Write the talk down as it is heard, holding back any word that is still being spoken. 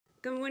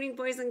Good morning,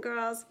 boys and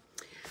girls.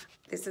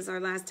 This is our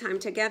last time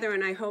together,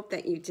 and I hope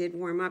that you did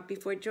warm up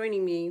before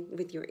joining me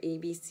with your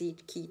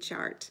ABC key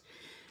chart.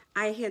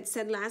 I had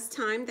said last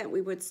time that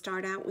we would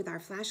start out with our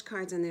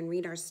flashcards and then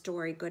read our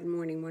story, Good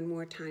Morning, one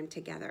more time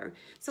together.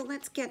 So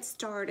let's get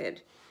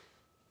started.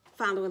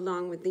 Follow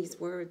along with these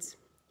words.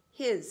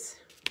 His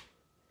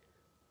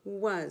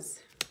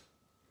was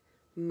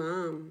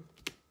mom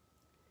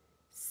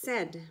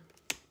said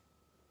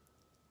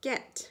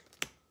get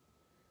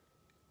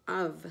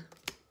of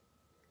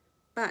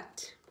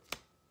but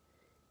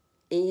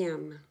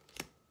am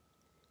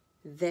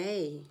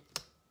they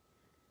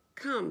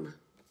come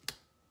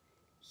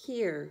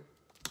here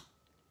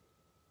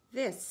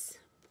this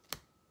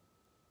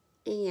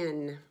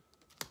an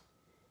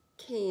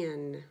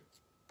can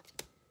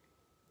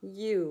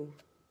you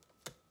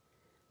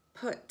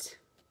put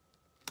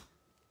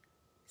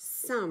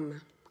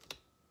some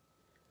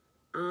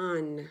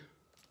on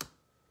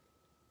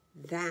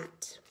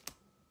that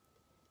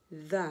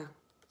the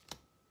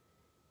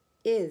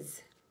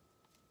is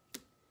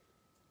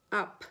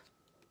up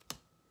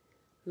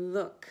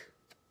look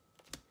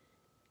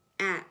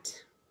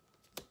at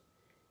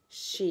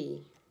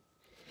she.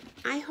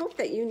 I hope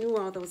that you knew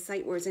all those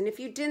sight words, and if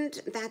you didn't,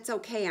 that's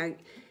okay.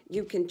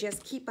 You can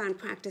just keep on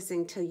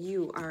practicing till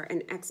you are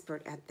an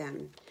expert at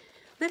them.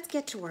 Let's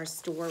get to our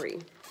story.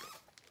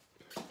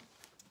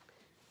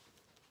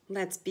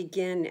 Let's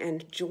begin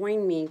and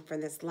join me for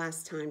this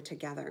last time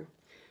together.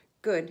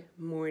 Good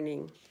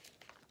morning.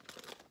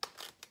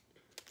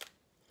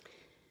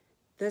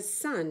 The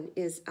sun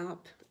is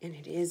up, and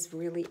it is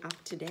really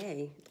up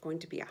today. It's going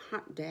to be a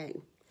hot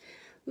day.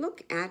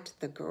 Look at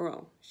the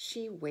girl.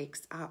 She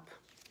wakes up.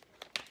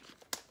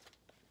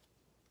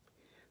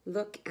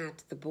 Look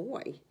at the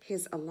boy.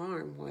 His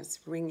alarm was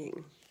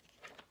ringing.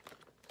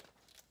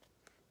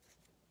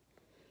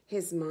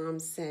 His mom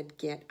said,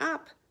 "Get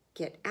up,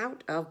 get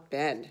out of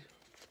bed."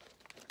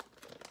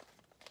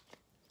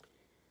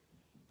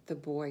 The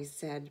boy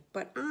said,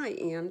 "But I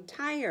am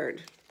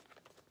tired."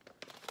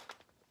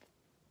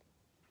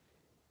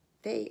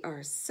 They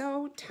are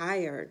so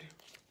tired.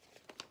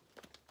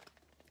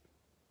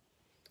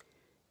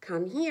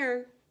 Come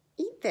here,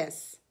 eat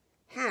this.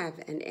 Have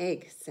an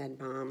egg, said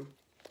Mom.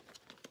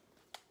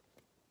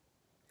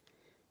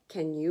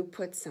 Can you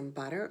put some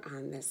butter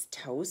on this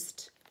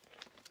toast?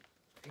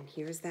 And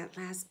here's that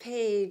last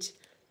page.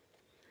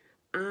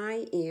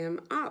 I am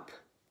up.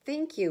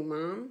 Thank you,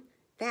 Mom.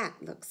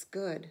 That looks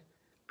good.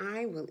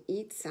 I will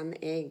eat some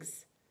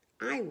eggs.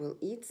 I will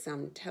eat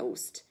some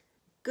toast.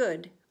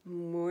 Good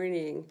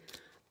morning.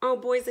 Oh,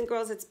 boys and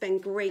girls, it's been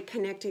great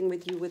connecting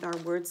with you with our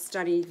word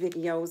study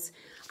videos.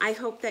 I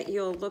hope that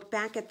you'll look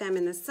back at them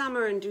in the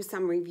summer and do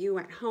some review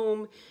at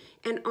home,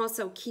 and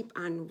also keep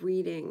on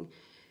reading.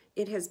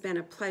 It has been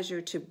a pleasure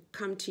to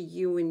come to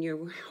you in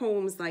your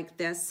homes like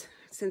this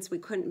since we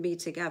couldn't be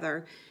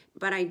together,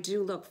 but I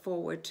do look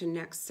forward to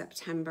next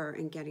September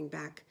and getting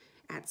back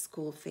at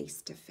school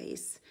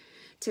face-to-face.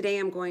 Today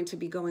I'm going to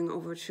be going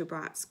over to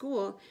Brat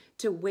School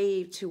to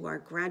wave to our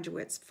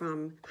graduates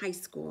from high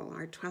school,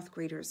 our 12th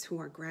graders who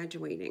are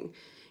graduating.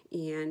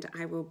 And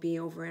I will be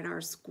over at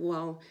our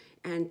school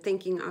and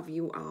thinking of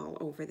you all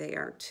over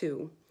there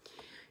too.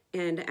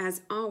 And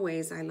as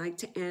always, I like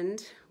to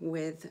end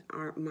with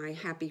my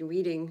happy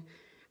reading,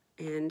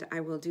 and I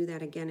will do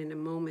that again in a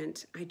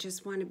moment. I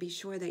just want to be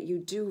sure that you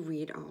do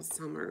read all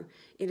summer.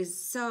 It is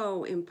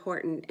so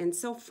important and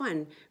so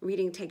fun.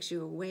 Reading takes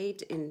you away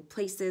in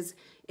places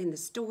in the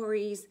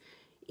stories,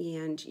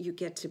 and you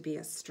get to be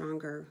a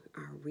stronger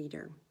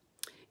reader.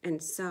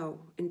 And so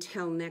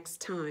until next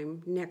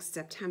time, next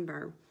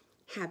September,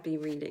 happy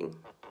reading.